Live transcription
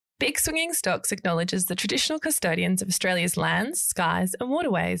Big Swinging Stocks acknowledges the traditional custodians of Australia's lands, skies and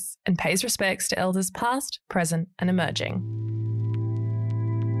waterways and pays respects to elders past, present and emerging.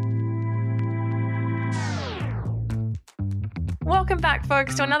 Welcome back,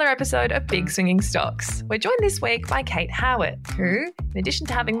 folks, to another episode of Big Swinging Stocks. We're joined this week by Kate Howitt, who, in addition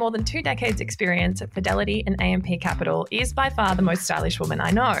to having more than 2 decades experience at Fidelity and AMP Capital, is by far the most stylish woman I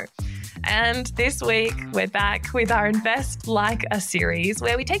know. And this week, we're back with our Invest Like a series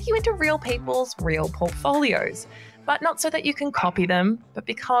where we take you into real people's real portfolios. But not so that you can copy them, but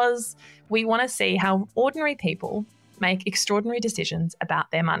because we want to see how ordinary people make extraordinary decisions about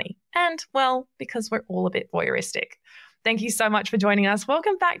their money. And, well, because we're all a bit voyeuristic. Thank you so much for joining us.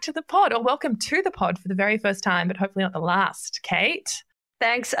 Welcome back to the pod, or welcome to the pod for the very first time, but hopefully not the last. Kate?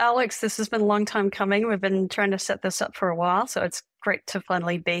 Thanks, Alex. This has been a long time coming. We've been trying to set this up for a while, so it's great to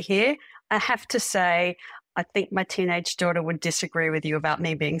finally be here. I have to say, I think my teenage daughter would disagree with you about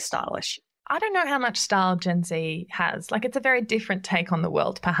me being stylish. I don't know how much style Gen Z has. Like, it's a very different take on the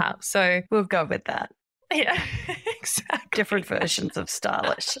world, perhaps. So we'll go with that. Yeah, exactly. Different versions of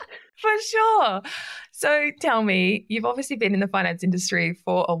stylish. For sure. So tell me, you've obviously been in the finance industry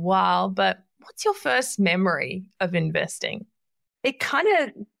for a while, but what's your first memory of investing? It kind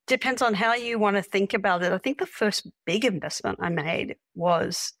of depends on how you want to think about it. I think the first big investment I made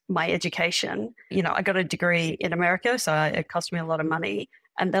was my education. You know, I got a degree in America, so it cost me a lot of money.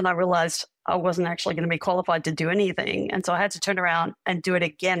 And then I realized I wasn't actually going to be qualified to do anything. And so I had to turn around and do it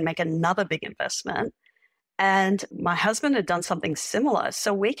again, make another big investment. And my husband had done something similar.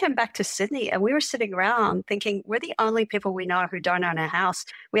 So we came back to Sydney and we were sitting around thinking, we're the only people we know who don't own a house.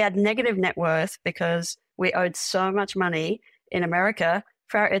 We had negative net worth because we owed so much money in America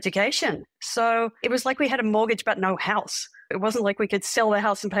for our education. So it was like we had a mortgage but no house. It wasn't like we could sell the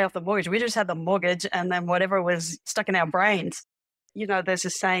house and pay off the mortgage. We just had the mortgage and then whatever was stuck in our brains. You know, there's a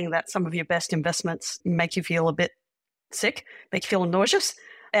saying that some of your best investments make you feel a bit sick, make you feel nauseous.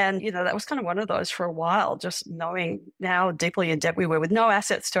 And, you know, that was kind of one of those for a while, just knowing how deeply in debt we were with no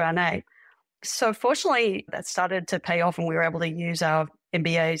assets to our name. So fortunately, that started to pay off and we were able to use our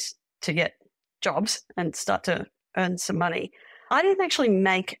MBAs to get jobs and start to earn some money. I didn't actually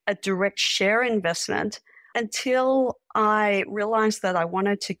make a direct share investment until I realized that I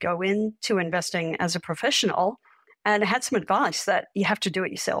wanted to go into investing as a professional, and I had some advice that you have to do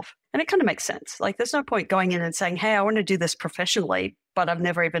it yourself. And it kind of makes sense. Like, there's no point going in and saying, hey, I want to do this professionally, but I've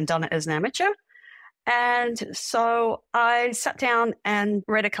never even done it as an amateur. And so I sat down and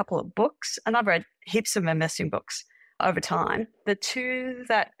read a couple of books, and I've read heaps of investing books over time. The two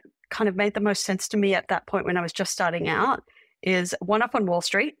that kind of made the most sense to me at that point when I was just starting out is One Up on Wall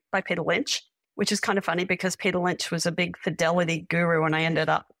Street by Peter Lynch, which is kind of funny because Peter Lynch was a big Fidelity guru when I ended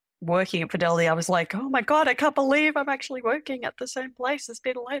up working at Fidelity. I was like, oh my God, I can't believe I'm actually working at the same place as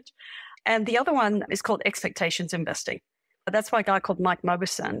Peter Lynch. And the other one is called Expectations Investing. That's by a guy called Mike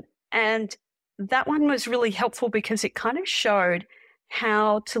Moberson. And that one was really helpful because it kind of showed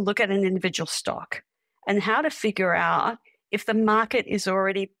how to look at an individual stock and how to figure out if the market is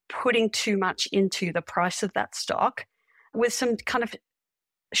already putting too much into the price of that stock with some kind of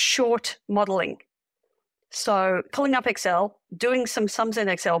short modeling. So pulling up Excel, doing some sums in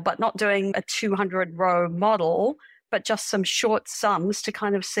Excel, but not doing a 200-row model, but just some short sums to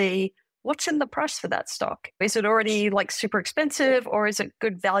kind of see what's in the price for that stock. Is it already like super expensive or is it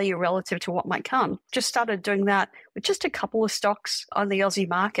good value relative to what might come? Just started doing that with just a couple of stocks on the Aussie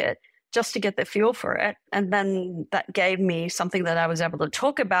market just to get the feel for it. And then that gave me something that I was able to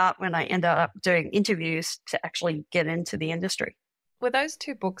talk about when I ended up doing interviews to actually get into the industry. Were those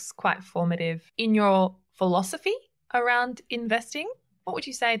two books quite formative in your philosophy around investing? What would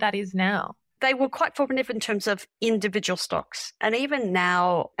you say that is now? They were quite formative in terms of individual stocks. And even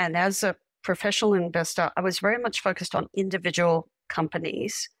now, and as a professional investor, I was very much focused on individual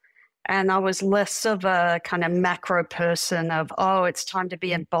companies. And I was less of a kind of macro person of, oh, it's time to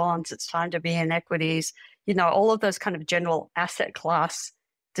be in bonds, it's time to be in equities. You know, all of those kind of general asset class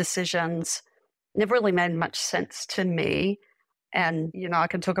decisions never really made much sense to me. And, you know, I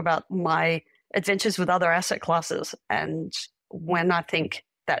can talk about my adventures with other asset classes and when I think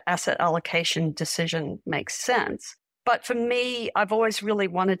that asset allocation decision makes sense. But for me, I've always really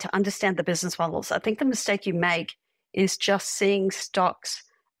wanted to understand the business models. I think the mistake you make is just seeing stocks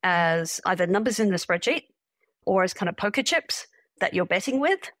as either numbers in the spreadsheet or as kind of poker chips that you're betting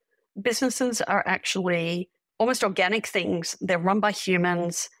with. Businesses are actually almost organic things. They're run by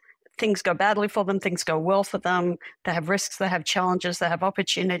humans. Things go badly for them, things go well for them. They have risks, they have challenges, they have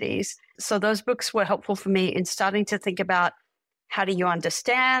opportunities. So those books were helpful for me in starting to think about how do you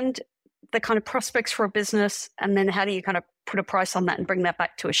understand the kind of prospects for a business, and then how do you kind of put a price on that and bring that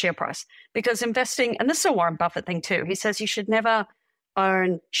back to a share price? Because investing, and this is a Warren Buffett thing too, he says you should never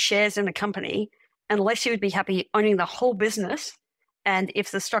own shares in a company unless you would be happy owning the whole business. And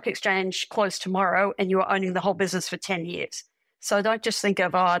if the stock exchange closed tomorrow and you were owning the whole business for 10 years. So don't just think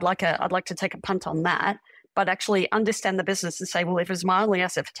of, I'd like to take a punt on that, but actually understand the business and say, well, if it was my only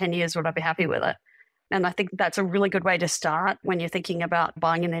asset for 10 years, would I be happy with it? And I think that's a really good way to start when you're thinking about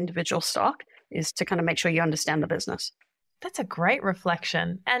buying an individual stock, is to kind of make sure you understand the business. That's a great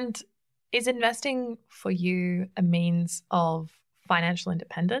reflection. And is investing for you a means of financial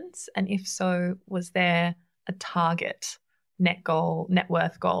independence? And if so, was there a target net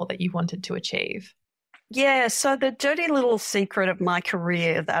worth goal that you wanted to achieve? Yeah, so the dirty little secret of my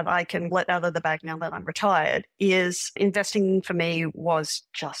career that I can let out of the bag now that I'm retired is investing for me was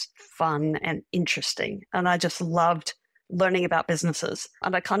just fun and interesting. And I just loved learning about businesses.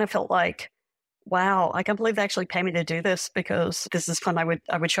 And I kind of felt like, wow, I can't believe they actually pay me to do this, because this is fun. I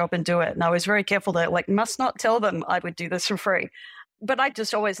would show up and do it. And I was very careful to must not tell them I would do this for free. But I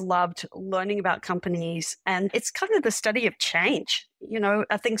just always loved learning about companies. And it's kind of the study of change.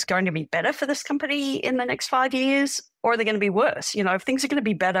 Are things going to be better for this company in the next 5 years, or are they going to be worse? If things are going to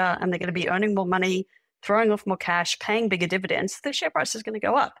be better and they're going to be earning more money, throwing off more cash, paying bigger dividends, the share price is going to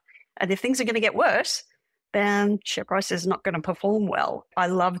go up. And if things are going to get worse, then share price is not going to perform well. I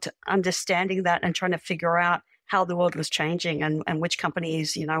loved understanding that and trying to figure out how the world was changing and which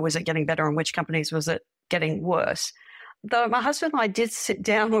companies, was it getting better and which companies was it getting worse. Though my husband and I did sit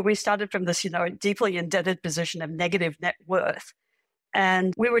down when we started from this, deeply indebted position of negative net worth.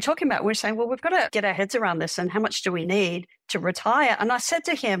 And we were saying, well, we've got to get our heads around this, and how much do we need to retire? And I said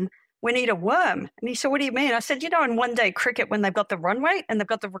to him, we need a worm. And he said, what do you mean? I said, in one day cricket, when they've got the run rate and they've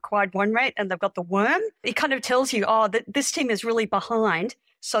got the required run rate and they've got the worm, it kind of tells you, this team is really behind.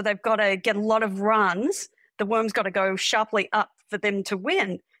 So they've got to get a lot of runs. The worm's got to go sharply up for them to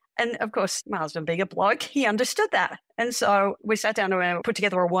win. And of course, my husband being a bloke, he understood that. And so we sat down and put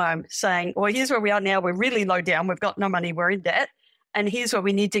together a worm saying, well, here's where we are now. We're really low down. We've got no money. We're in debt. And here's where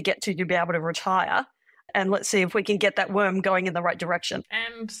we need to get to be able to retire. And let's see if we can get that worm going in the right direction.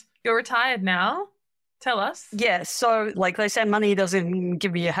 And you're retired now. Tell us. Yeah. So like they say, money doesn't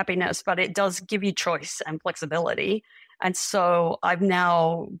give you happiness, but it does give you choice and flexibility. And so I've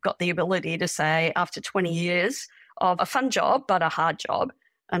now got the ability to say, after 20 years of a fun job, but a hard job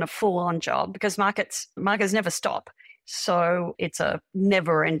and a full-on job, because markets never stop. So it's a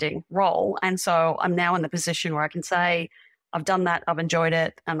never-ending role. And so I'm now in the position where I can say, I've done that, I've enjoyed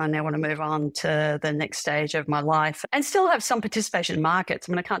it, and I now want to move on to the next stage of my life and still have some participation in markets.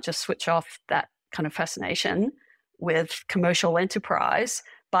 I mean, I can't just switch off that kind of fascination with commercial enterprise,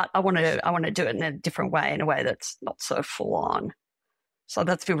 but I want to do it in a different way, in a way that's not so full on. So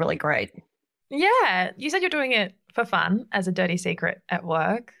that's been really great. Yeah. You said you're doing it for fun as a dirty secret at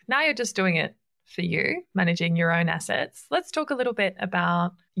work. Now you're just doing it for you, managing your own assets. Let's talk a little bit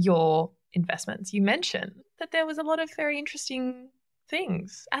about your investments. You mentioned that there was a lot of very interesting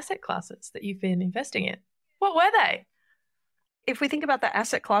things, asset classes that you've been investing in. What were they? If we think about the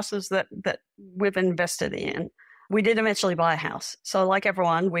asset classes that we've invested in, we did eventually buy a house. So like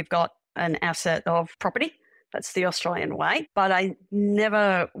everyone, we've got an asset of property. That's the Australian way. But I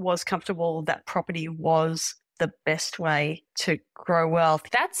never was comfortable that property was the best way to grow wealth.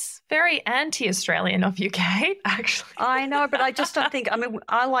 That's very anti-Australian of you, Kate, actually. I know, but I just don't think,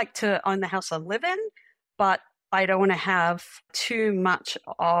 I like to own the house I live in, but I don't want to have too much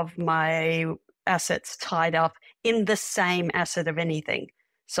of my assets tied up in the same asset of anything.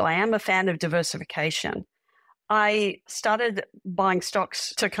 So I am a fan of diversification. I started buying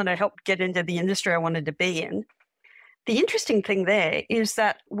stocks to kind of help get into the industry I wanted to be in. The interesting thing there is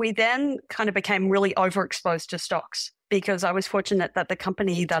that we then kind of became really overexposed to stocks, because I was fortunate that the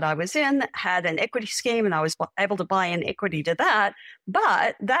company that I was in had an equity scheme and I was able to buy in equity to that.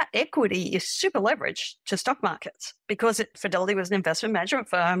 But that equity is super leveraged to stock markets, because Fidelity was an investment management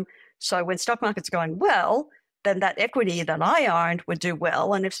firm. So when stock markets are going well, then that equity that I owned would do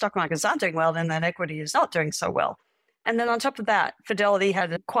well. And if stock markets aren't doing well, then that equity is not doing so well. And then on top of that, Fidelity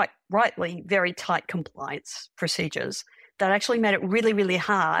had quite rightly very tight compliance procedures that actually made it really, really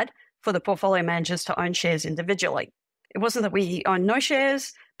hard for the portfolio managers to own shares individually. It wasn't that we owned no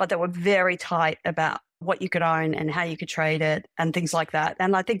shares, but they were very tight about what you could own and how you could trade it and things like that.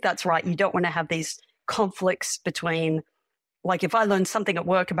 And I think that's right. You don't want to have these conflicts between, like if I learn something at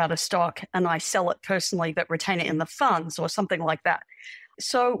work about a stock and I sell it personally but retain it in the funds or something like that.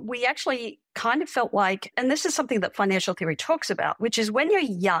 So we actually kind of felt like, and this is something that financial theory talks about, which is when you're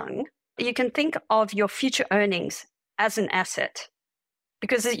young, you can think of your future earnings as an asset.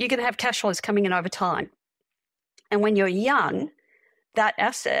 because you're going to have cash flows coming in over time. And when you're young, that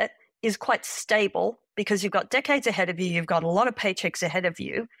asset is quite stable because you've got decades ahead of you, you've got a lot of paychecks ahead of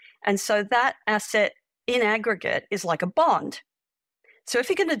you. And so that asset in aggregate is like a bond. So if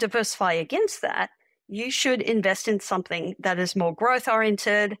you're going to diversify against that, you should invest in something that is more growth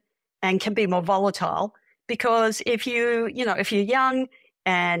oriented and can be more volatile. Because if you're young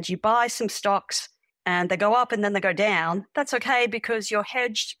and you buy some stocks and they go up and then they go down, that's okay because you're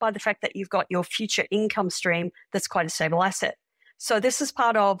hedged by the fact that you've got your future income stream that's quite a stable asset. So this is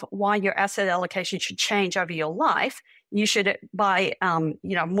part of why your asset allocation should change over your life. You should buy,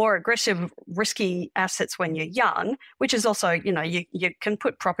 more aggressive, risky assets when you're young, which is also, you can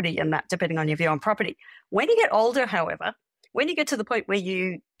put property in that depending on your view on property. When you get older, however, when you get to the point where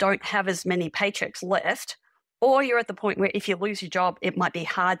you don't have as many paychecks left, or you're at the point where if you lose your job, it might be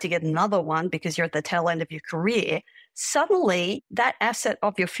hard to get another one because you're at the tail end of your career, suddenly that asset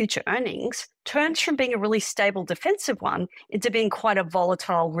of your future earnings turns from being a really stable defensive one into being quite a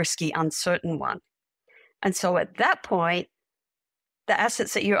volatile, risky, uncertain one. And so at that point, the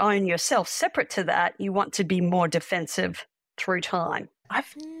assets that you own yourself, separate to that, you want to be more defensive through time.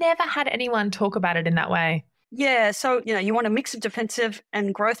 I've never had anyone talk about it in that way. Yeah. So, you want a mix of defensive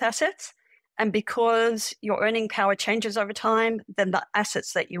and growth assets. And because your earning power changes over time, then the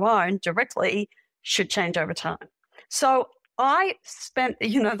assets that you own directly should change over time. So I spent,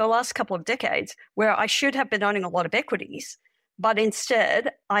 the last couple of decades where I should have been owning a lot of equities, but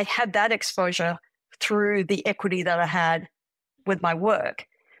instead I had that exposure through the equity that I had with my work.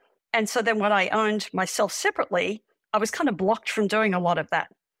 And so then when I owned myself separately, I was kind of blocked from doing a lot of that.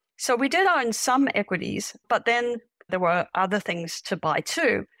 So we did own some equities, but then there were other things to buy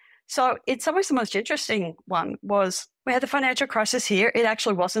too. So it's always the most interesting one was we had the financial crisis here. It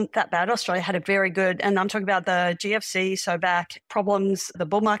actually wasn't that bad. Australia had a very good, and I'm talking about the GFC, so back problems. The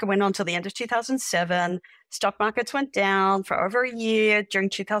bull market went on till the end of 2007. Stock markets went down for over a year during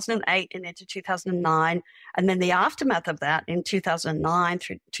 2008 and into 2009. And then the aftermath of that in 2009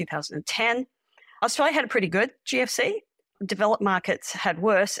 through 2010, Australia had a pretty good GFC. Developed markets had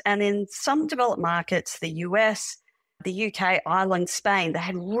worse. And in some developed markets, the US, the UK, Ireland, Spain, they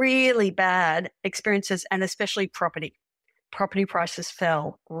had really bad experiences, and especially property. Property prices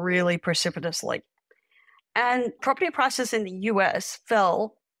fell really precipitously. And property prices in the US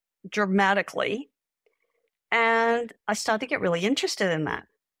fell dramatically. And I started to get really interested in that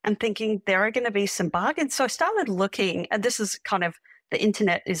and thinking there are going to be some bargains. So I started looking, and this is kind of the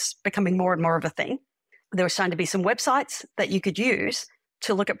internet is becoming more and more of a thing. There were starting to be some websites that you could use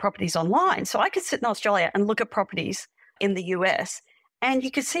to look at properties online. So I could sit in Australia and look at properties in the US, and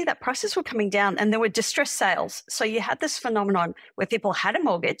you could see that prices were coming down and there were distressed sales. So you had this phenomenon where people had a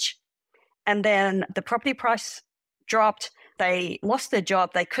mortgage and then the property price dropped, they lost their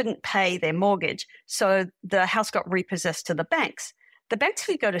job, they couldn't pay their mortgage. So the house got repossessed to the banks. The banks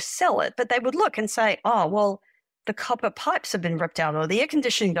would go to sell it, but they would look and say, oh, well, the copper pipes have been ripped out, or the air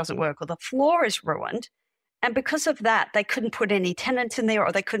conditioning doesn't work, or the floor is ruined. And because of that, they couldn't put any tenants in there,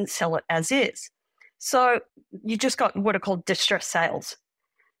 or they couldn't sell it as is. So you just got what are called distressed sales.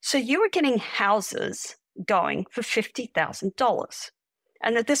 So you were getting houses going for $50,000.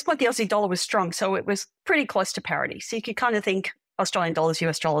 And at this point, the Aussie dollar was strong, so it was pretty close to parity. So you could kind of think Australian dollars,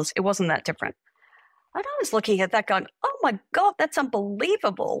 US dollars, it wasn't that different. And I was looking at that going, oh my God, that's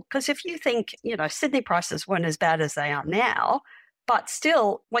unbelievable. Because if you think, Sydney prices weren't as bad as they are now, but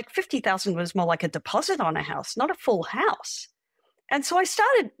still, like 50,000 was more like a deposit on a house, not a full house. And so I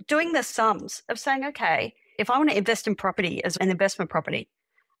started doing the sums of saying, okay, if I want to invest in property as an investment property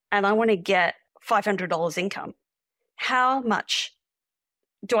and I want to get $500 income, how much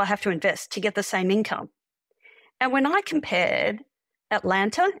do I have to invest to get the same income? And when I compared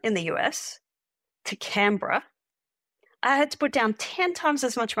Atlanta in the US to Canberra, I had to put down 10 times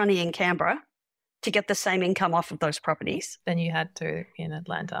as much money in Canberra to get the same income off of those properties. Than you had to in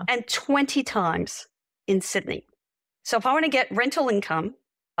Atlanta. And 20 times in Sydney. So if I want to get rental income,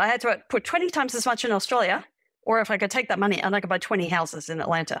 I had to put 20 times as much in Australia, or if I could take that money and I could buy 20 houses in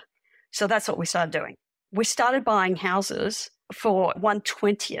Atlanta. So that's what we started doing. We started buying houses for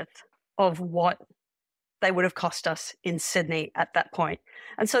 1/20th of what they would have cost us in Sydney at that point.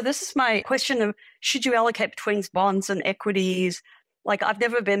 And so this is my question of, should you allocate between bonds and equities? Like, I've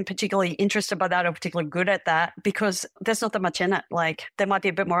never been particularly interested by that or particularly good at that because there's not that much in it. Like, there might be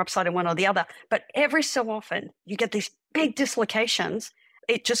a bit more upside in one or the other, but every so often you get these big dislocations.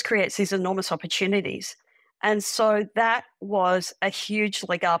 It just creates these enormous opportunities. And so that was a huge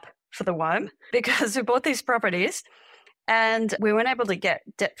leg up for the WOM because we bought these properties and we weren't able to get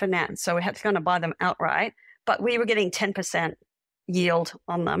debt finance. So we had to kind of buy them outright, but we were getting 10% yield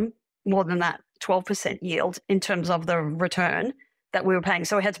on them, more than that 12% yield in terms of the return that we were paying.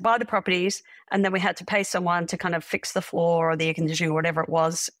 So we had to buy the properties, and then we had to pay someone to kind of fix the floor or the air conditioning or whatever it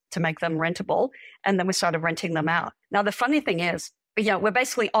was to make them rentable. And then we started renting them out. Now, the funny thing is, we're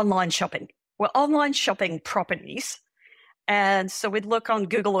basically online shopping. We're online shopping properties. And so we'd look on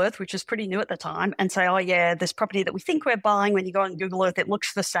Google Earth, which was pretty new at the time, and say, oh, yeah, this property that we think we're buying, when you go on Google Earth, it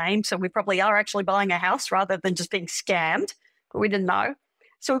looks the same. So we probably are actually buying a house rather than just being scammed. But we didn't know.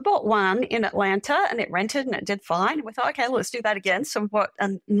 So we bought one in Atlanta, and it rented and it did fine. We thought, okay, let's do that again. So we bought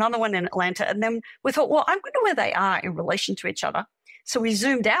another one in Atlanta. And then we thought, well, I wonder where they are in relation to each other. So we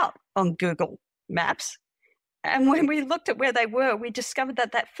zoomed out on Google Maps. And when we looked at where they were, we discovered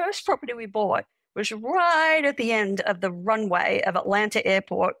that that first property we bought was right at the end of the runway of Atlanta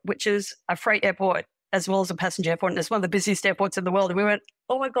Airport, which is a freight airport as well as a passenger airport. And it's one of the busiest airports in the world. And we went,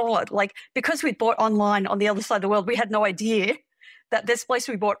 oh my God, like, because we'd bought online on the other side of the world, we had no idea that this place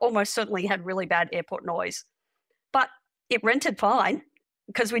we bought almost certainly had really bad airport noise. But it rented fine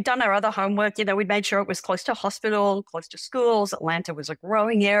because we'd done our other homework. We'd made sure it was close to hospital, close to schools. Atlanta was a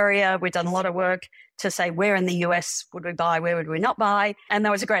growing area. We'd done a lot of work to say where in the US would we buy, where would we not buy. And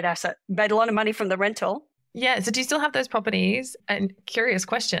that was a great asset. Made a lot of money from the rental. Yeah. So do you still have those properties? And curious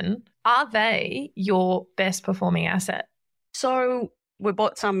question, are they your best performing asset? So we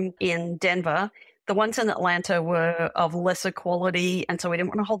bought some in Denver. The ones in Atlanta were of lesser quality, and so we didn't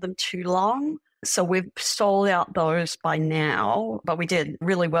want to hold them too long. So we've sold out those by now, but we did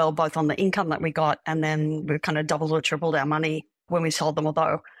really well both on the income that we got, and then we kind of doubled or tripled our money when we sold them,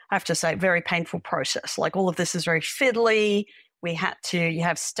 although I have to say, very painful process. Like, all of this is very fiddly. You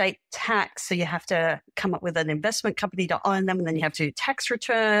have state tax, so you have to come up with an investment company to own them, and then you have to do tax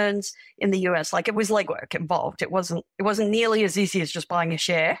returns in the US. Like, it was legwork involved. It wasn't nearly as easy as just buying a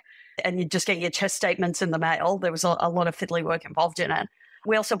share and you just get your chest statements in the mail. There was a lot of fiddly work involved in it.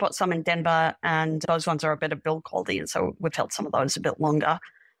 We also bought some in Denver, and those ones are a better build quality, and so we've held some of those a bit longer.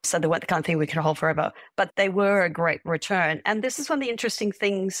 So they weren't the kind of thing we could hold forever, but they were a great return. And this is one of the interesting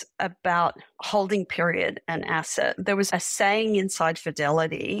things about holding period and asset. There was a saying inside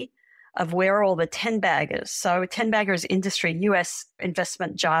Fidelity of where are all the 10-baggers. So a 10-bagger is industry, US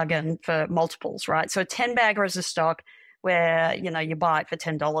investment jargon for multiples, right? So a 10-bagger is a stock where, you buy it for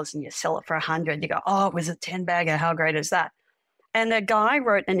 $10 and you sell it for $100. You go, oh, it was a 10-bagger. How great is that? And a guy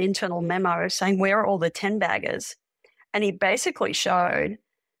wrote an internal memo saying, where are all the 10-baggers? And he basically showed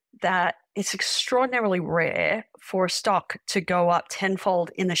that it's extraordinarily rare for a stock to go up tenfold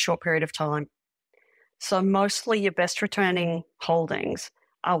in a short period of time. So mostly your best returning holdings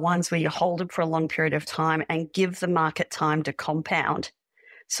are ones where you hold them for a long period of time and give the market time to compound.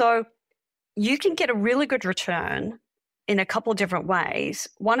 So you can get a really good return in a couple of different ways.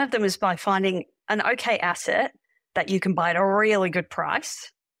 One of them is by finding an okay asset that you can buy at a really good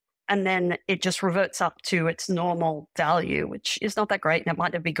price, and then it just reverts up to its normal value, which is not that great, and it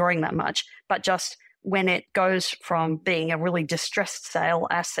might not be growing that much, but just when it goes from being a really distressed sale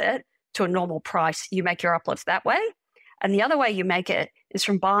asset to a normal price, you make your uplift that way. And the other way you make it is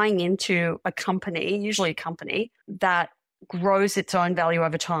from buying into a company, usually a company, that grows its own value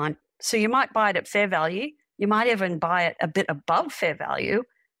over time. So you might buy it at fair value. You might even buy it a bit above fair value,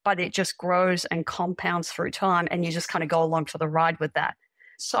 but it just grows and compounds through time, and you just kind of go along for the ride with that.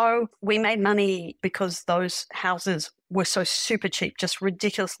 So we made money because those houses were so super cheap, just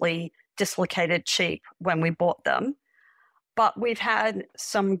ridiculously dislocated cheap when we bought them. But we've had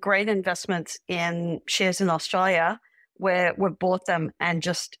some great investments in shares in Australia where we've bought them and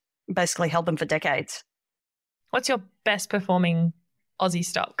just basically held them for decades. What's your best performing Aussie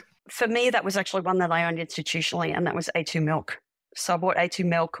stock? For me, that was actually one that I owned institutionally, and that was A2 Milk. So I bought A2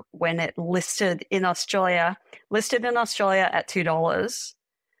 Milk when it listed in Australia at $2.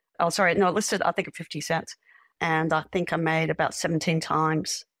 Oh, sorry, no, it listed, I think, at 50 cents. And I think I made about 17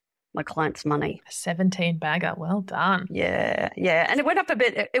 times my client's money. 17 bagger. Well done. Yeah. And it went up a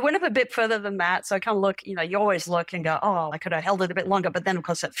bit further than that. So I kind of look, you always look and go, oh, I could have held it a bit longer. But then, of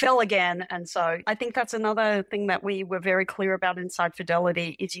course, it fell again. And so I think that's another thing that we were very clear about inside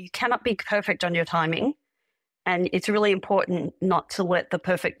Fidelity is you cannot be perfect on your timing. And it's really important not to let the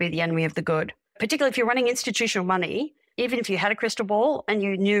perfect be the enemy of the good. Particularly if you're running institutional money, even if you had a crystal ball and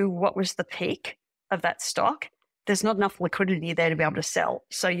you knew what was the peak of that stock, there's not enough liquidity there to be able to sell.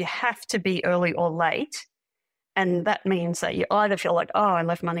 So you have to be early or late. And that means that you either feel like, oh, I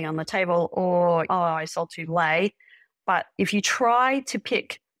left money on the table, or, oh, I sold too late. But if you try to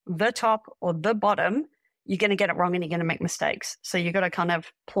pick the top or the bottom, you're going to get it wrong and you're going to make mistakes. So you've got to kind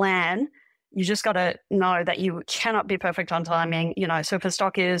of plan. You just got to know that you cannot be perfect on timing. So if a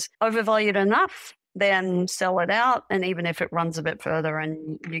stock is overvalued enough, then sell it out. And even if it runs a bit further,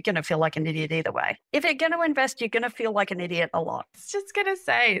 and you're going to feel like an idiot either way. If you're going to invest, you're going to feel like an idiot a lot. I was just going to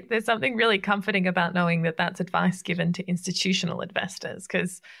say, there's something really comforting about knowing that that's advice given to institutional investors,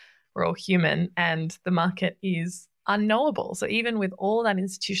 because we're all human and the market is unknowable. So even with all that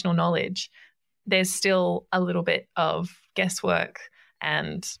institutional knowledge, there's still a little bit of guesswork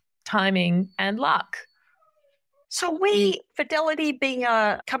and timing and luck. So Fidelity, being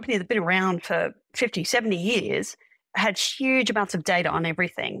a company that's been around for 50, 70 years, had huge amounts of data on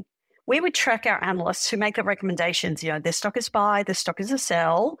everything. We would track our analysts who make the recommendations, this stock is buy, this stock is a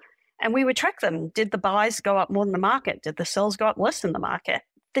sell, and we would track them. Did the buys go up more than the market? Did the sells go up less than the market?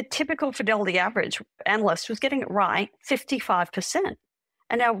 The typical Fidelity average analyst was getting it right 55%.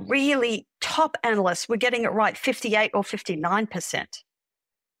 And our really top analysts were getting it right 58 or 59%.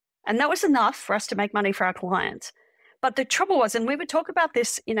 And that was enough for us to make money for our clients. But the trouble was, and we would talk about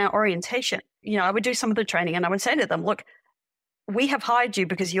this in our orientation, I would do some of the training and I would say to them, look, we have hired you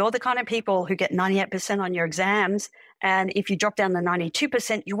because you're the kind of people who get 98% on your exams. And if you drop down to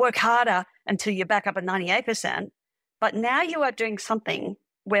 92%, you work harder until you're back up at 98%. But now you are doing something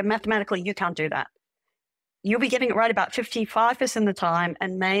where mathematically you can't do that. You'll be getting it right about 55% of the time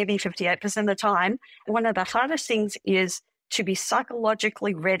and maybe 58% of the time. One of the hardest things is to be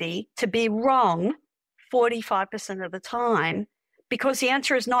psychologically ready to be wrong 45% of the time, because the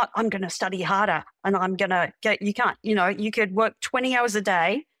answer is not, I'm going to study harder and I'm going to you can't, you could work 20 hours a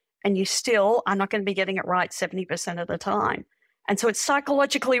day and you still are not going to be getting it right 70% of the time. And so it's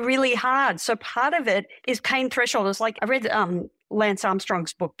psychologically really hard. So part of it is pain threshold. It's like I read Lance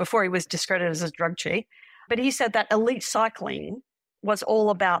Armstrong's book before he was discredited as a drug cheat, but he said that elite cycling was all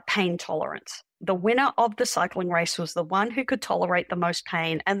about pain tolerance. The winner of the cycling race was the one who could tolerate the most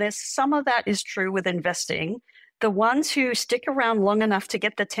pain. And there's some of that is true with investing. The ones who stick around long enough to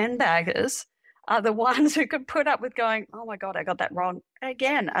get the 10 baggers are the ones who could put up with going, oh my God, I got that wrong.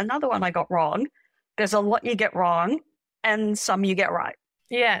 Again, another one I got wrong. There's a lot you get wrong and some you get right.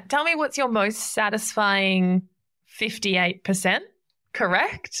 Yeah. Tell me, what's your most satisfying 58%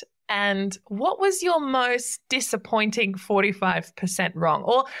 correct? And what was your most disappointing 45% wrong?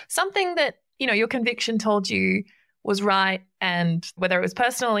 Or something that, your conviction told you was right, and whether it was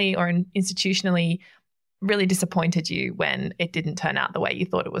personally or institutionally really disappointed you when it didn't turn out the way you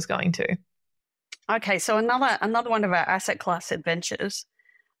thought it was going to? Okay, so another one of our asset class adventures,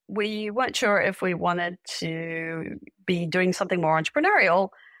 we weren't sure if we wanted to be doing something more entrepreneurial.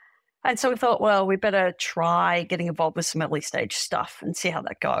 And so we thought, well, we better try getting involved with some early stage stuff and see how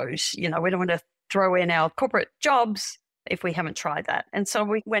that goes. We don't want to throw in our corporate jobs if we haven't tried that. And so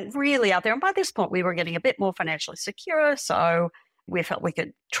we went really out there. And by this point, we were getting a bit more financially secure. So we felt we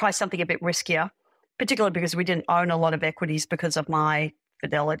could try something a bit riskier, particularly because we didn't own a lot of equities because of my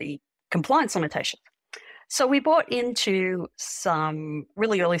Fidelity compliance limitations. So we bought into some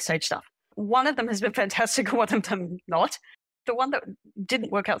really early stage stuff. One of them has been fantastic, one of them not. The one that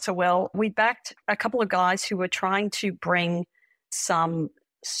didn't work out so well, we backed a couple of guys who were trying to bring some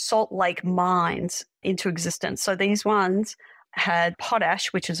salt lake mines into existence. So these ones had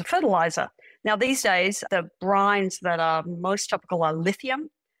potash, which is a fertilizer. Now, these days, the brines that are most topical are lithium.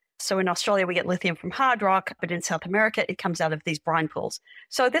 So in Australia, we get lithium from hard rock, but in South America, it comes out of these brine pools.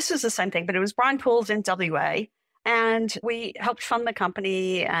 So this was the same thing, but it was brine pools in WA. And we helped fund the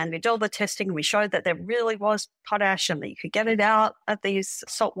company and we did all the testing. We showed that there really was potash and that you could get it out at these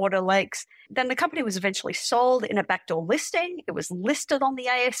saltwater lakes. Then the company was eventually sold in a backdoor listing. It was listed on the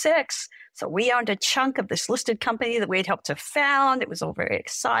ASX. So we owned a chunk of this listed company that we'd helped to found. It was all very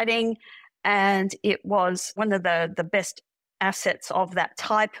exciting. And it was one of the best assets of that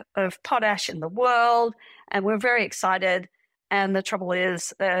type of potash in the world. And we're very excited. And the trouble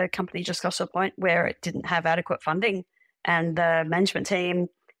is the company just got to a point where it didn't have adequate funding, and the management team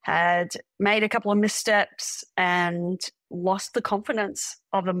had made a couple of missteps and lost the confidence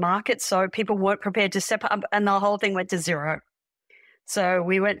of the market. So people weren't prepared to step up and the whole thing went to zero. So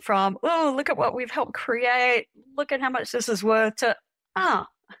we went from, oh, look at what we've helped create. Look at how much this is worth to,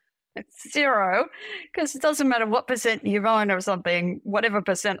 it's zero, because it doesn't matter what percent you own or something, whatever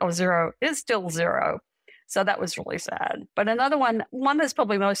percent of zero is still zero. So that was really sad. But another one that's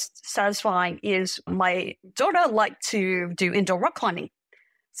probably most satisfying is my daughter liked to do indoor rock climbing.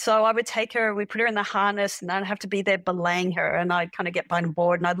 So I would take her, we put her in the harness, and I'd have to be there belaying her, and I'd kind of get by the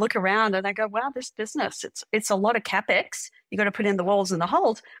board and I'd look around and I go, wow, this business, it's a lot of CapEx. You got to put in the walls and the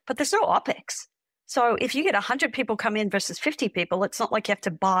holes, but there's no OpEx. So if you get 100 people come in versus 50 people, it's not like you have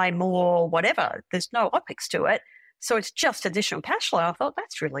to buy more, whatever. There's no OpEx to it. So it's just additional cash flow. I thought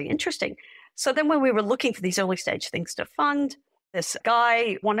that's really interesting. So then when we were looking for these early stage things to fund, This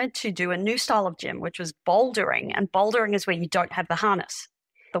guy wanted to do a new style of gym, which was bouldering. And bouldering is where you don't have the harness.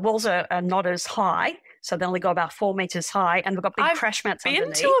 The walls are not as high, so they only go about 4 meters high, and we've got big crash mats underneath.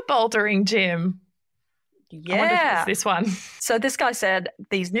 I've been to a bouldering gym. Yeah. I wonder if it's this one. So this guy said,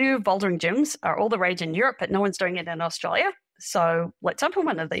 these new bouldering gyms are all the rage in Europe, but no one's doing it in Australia. So let's open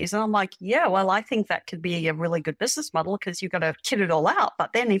one of these. And I'm like, yeah, well, I think that could be a really good business model because you've got to kit it all out.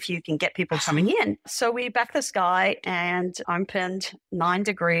 But then if you can get people coming in. So we backed this guy and opened 9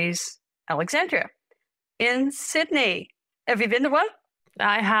 Degrees Alexandria in Sydney. Have you been to one?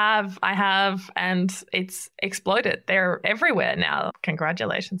 I have, and it's exploded. They're everywhere now.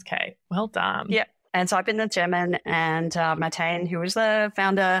 Congratulations, Kate. Well done. Yeah. And so I've been the chairman, and Martijn, who was the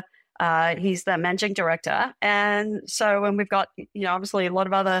founder, he's the managing director. And so when we've got, obviously a lot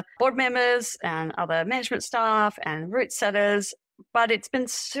of other board members and other management staff and route setters, but it's been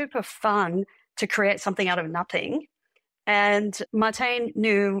super fun to create something out of nothing. And Martijn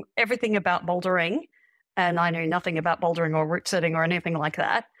knew everything about bouldering, and I knew nothing about bouldering or route setting or anything like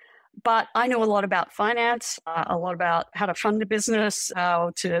that. But I know a lot about finance, a lot about how to fund a business,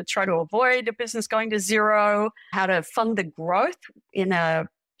 how to try to avoid a business going to zero, how to fund the growth in a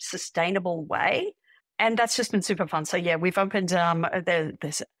sustainable way. And that's just been super fun. So yeah, we've opened,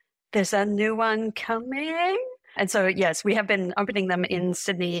 there's a new one coming. And so yes, we have been opening them in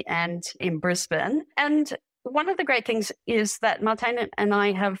Sydney and in Brisbane. And one of the great things is that Martijn and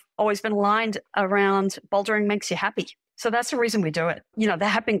I have always been aligned around bouldering makes you happy. So that's the reason we do it. There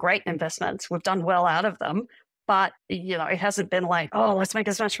have been great investments. We've done well out of them. But, it hasn't been like, oh, let's make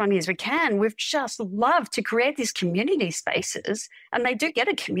as much money as we can. We've just loved to create these community spaces. And they do get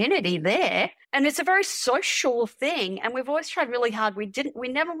a community there. And it's a very social thing. And we've always tried really hard. We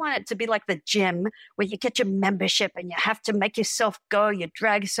never want it to be like the gym where you get your membership and you have to make yourself go. You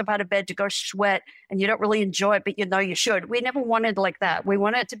drag yourself out of bed to go sweat and you don't really enjoy it, but you should. We never wanted like that. We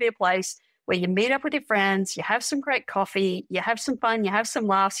want it to be a place where you meet up with your friends, you have some great coffee, you have some fun, you have some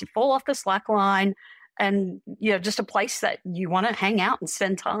laughs, you fall off the slack line, and just a place that you want to hang out and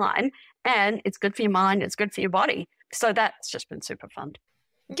spend time. And it's good for your mind, it's good for your body. So that's just been super fun.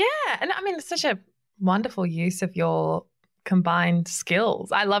 Yeah. And I mean, it's such a wonderful use of your combined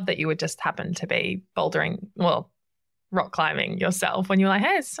skills. I love that you would just happen to be bouldering, rock climbing yourself when you're like,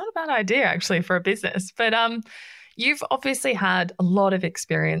 hey, it's not a bad idea actually for a business. But you've obviously had a lot of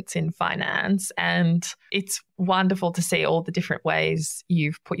experience in finance, and it's wonderful to see all the different ways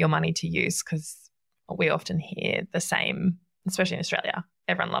you've put your money to use, because we often hear the same, especially in Australia.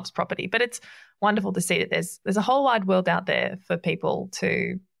 Everyone loves property, but it's wonderful to see that there's a whole wide world out there for people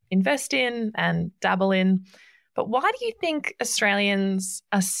to invest in and dabble in. But why do you think Australians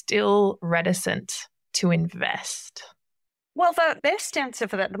are still reticent to invest? Well, the best answer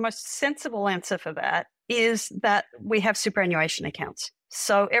for that, the most sensible answer for that, is that we have superannuation accounts.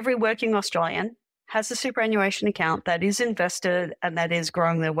 So every working Australian has a superannuation account that is invested and that is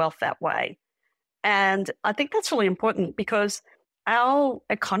growing their wealth that way. And I think that's really important because our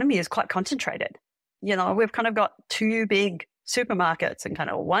economy is quite concentrated. We've kind of got 2 big supermarkets and kind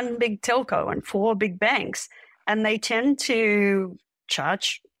of 1 big telco and 4 big banks, and they tend to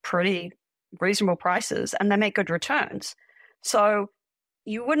charge pretty reasonable prices and they make good returns. So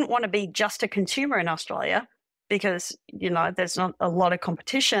you wouldn't want to be just a consumer in Australia because, there's not a lot of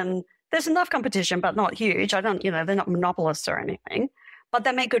competition. There's enough competition, but not huge. They're not monopolists or anything, but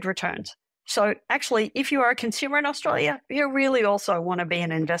they make good returns. So actually, if you are a consumer in Australia, you really also want to be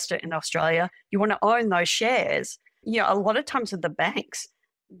an investor in Australia. You want to own those shares. A lot of times with the banks,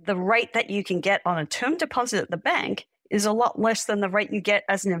 the rate that you can get on a term deposit at the bank is a lot less than the rate you get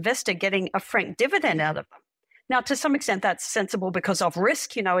as an investor getting a frank dividend out of them. Now, to some extent, that's sensible because of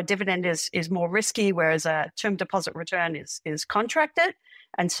risk. A dividend is more risky, whereas a term deposit return is contracted.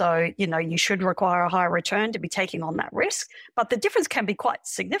 And so, you should require a higher return to be taking on that risk. But the difference can be quite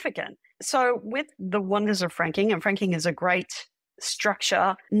significant. So with the wonders of franking, and franking is a great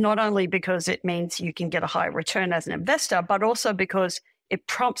structure, not only because it means you can get a higher return as an investor, but also because it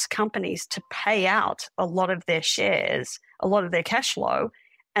prompts companies to pay out a lot of their shares, a lot of their cash flow.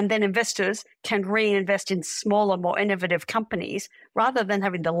 And then investors can reinvest in smaller, more innovative companies rather than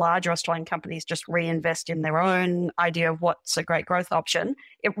having the larger Australian companies just reinvest in their own idea of what's a great growth option.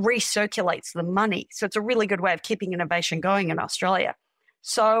 It recirculates the money. So it's a really good way of keeping innovation going in Australia.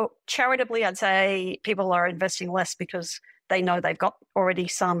 So charitably, I'd say people are investing less because they know they've got already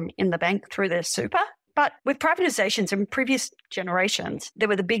some in the bank through their super. But with privatizations in previous generations, there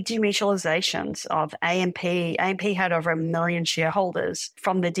were the big demutualizations of AMP. AMP had over 1 million shareholders.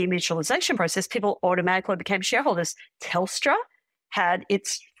 From the demutualization process, people automatically became shareholders. Telstra had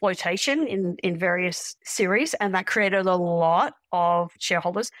its flotation in various series, and that created a lot of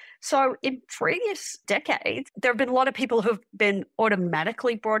shareholders. So in previous decades, there have been a lot of people who've been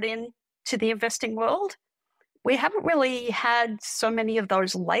automatically brought in to the investing world. We haven't really had so many of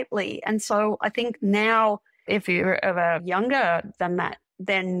those lately. And so I think now, if you're younger than that,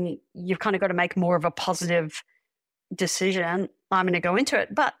 then you've kind of got to make more of a positive decision. I'm going to go into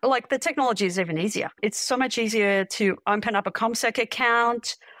it. But like the technology is even easier. It's so much easier to open up a CommSec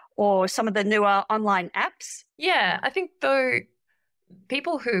account or some of the newer online apps. Yeah, I think though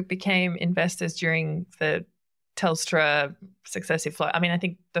people who became investors during the Telstra successive flow, I mean, I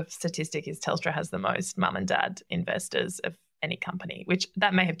think the statistic is Telstra has the most mum and dad investors of any company, which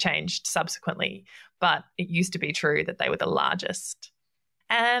that may have changed subsequently, but it used to be true that they were the largest.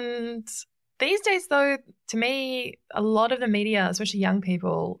 And these days, though, to me, a lot of the media, especially young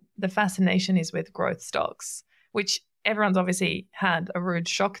people, the fascination is with growth stocks, which everyone's obviously had a rude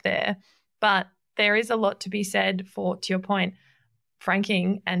shock there. But there is a lot to be said for, to your point,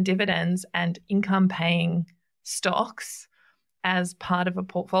 franking and dividends and income-paying stocks as part of a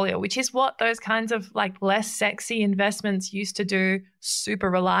portfolio, which is what those kinds of like less sexy investments used to do super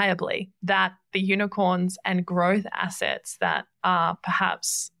reliably, that the unicorns and growth assets that are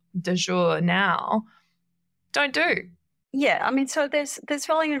perhaps de jour now don't do. Yeah, I mean, so there's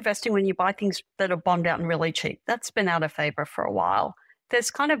value investing when you buy things that are bombed out and really cheap. That's been out of favor for a while.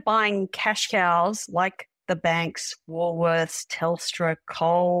 There's kind of buying cash cows like the banks, Woolworths, Telstra,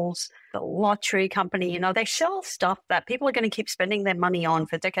 Coles, the lottery company. They sell stuff that people are going to keep spending their money on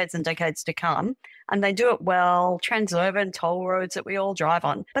for decades and decades to come. And they do it well, Transurban, toll roads that we all drive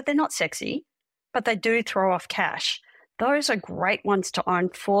on. But they're not sexy, but they do throw off cash. Those are great ones to own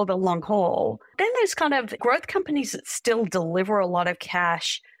for the long haul. Then there's kind of growth companies that still deliver a lot of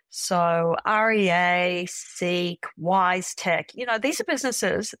cash. So REA, Seek, WiseTech, these are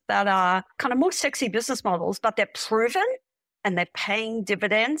businesses that are kind of more sexy business models, but they're proven and they're paying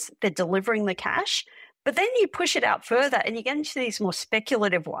dividends. They're delivering the cash. But then you push it out further and you get into these more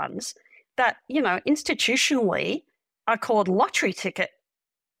speculative ones that, institutionally are called lottery ticket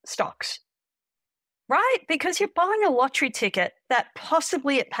stocks. Right? Because you're buying a lottery ticket that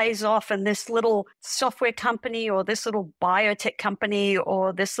possibly it pays off, and this little software company or this little biotech company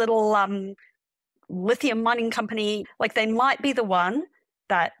or this little lithium mining company, like they might be the one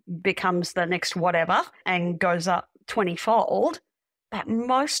that becomes the next whatever and goes up 20-fold. But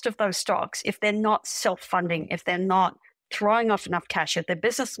most of those stocks, if they're not self-funding, if they're not throwing off enough cash, if their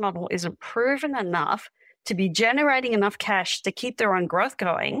business model isn't proven enough to be generating enough cash to keep their own growth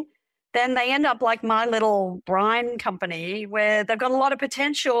going, then they end up like my little brine company where they've got a lot of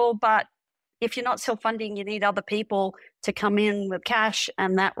potential, but if you're not self-funding, you need other people to come in with cash,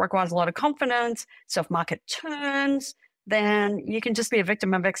 and that requires a lot of confidence. So if market turns, then you can just be a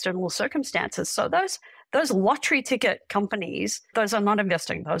victim of external circumstances. So those lottery ticket companies, those are not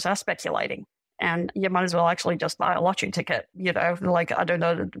investing, those are speculating. And you might as well actually just buy a lottery ticket, like I don't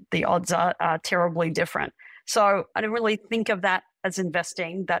know, the odds are terribly different. So I don't really think of that as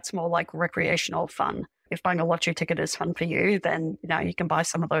investing. That's more like recreational fun. If buying a lottery ticket is fun for you, then you can buy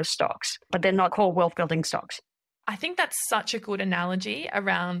some of those stocks, but they're not called wealth building stocks. I think that's such a good analogy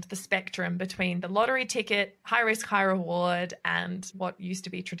around the spectrum between the lottery ticket, high risk, high reward, and what used to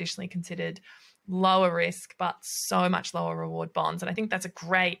be traditionally considered lower risk, but so much lower reward bonds. And I think that's a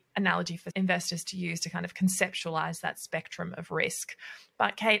great analogy for investors to use to kind of conceptualize that spectrum of risk.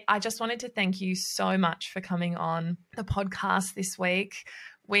 But Kate, I just wanted to thank you so much for coming on the podcast this week.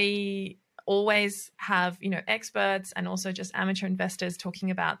 We always have, experts and also just amateur investors talking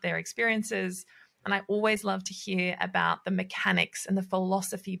about their experiences. And I always love to hear about the mechanics and the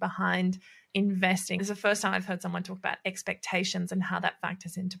philosophy behind investing. This is the first time I've heard someone talk about expectations and how that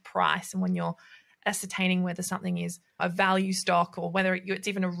factors into price, and when you're ascertaining whether something is a value stock or whether it's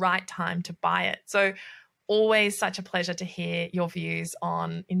even a right time to buy it. So always such a pleasure to hear your views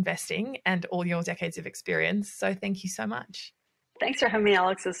on investing and all your decades of experience. So thank you so much. Thanks for having me,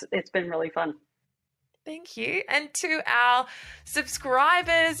 Alex. It's been really fun. Thank you. And to our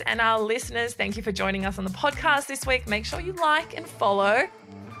subscribers and our listeners, thank you for joining us on the podcast this week. Make sure you like and follow.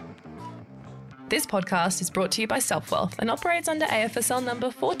 This podcast is brought to you by Self-Wealth and operates under AFSL number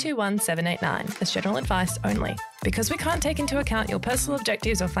 421789 as general advice only. Because we can't take into account your personal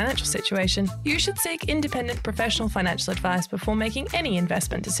objectives or financial situation, you should seek independent professional financial advice before making any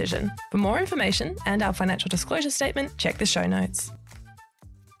investment decision. For more information and our financial disclosure statement, check the show notes.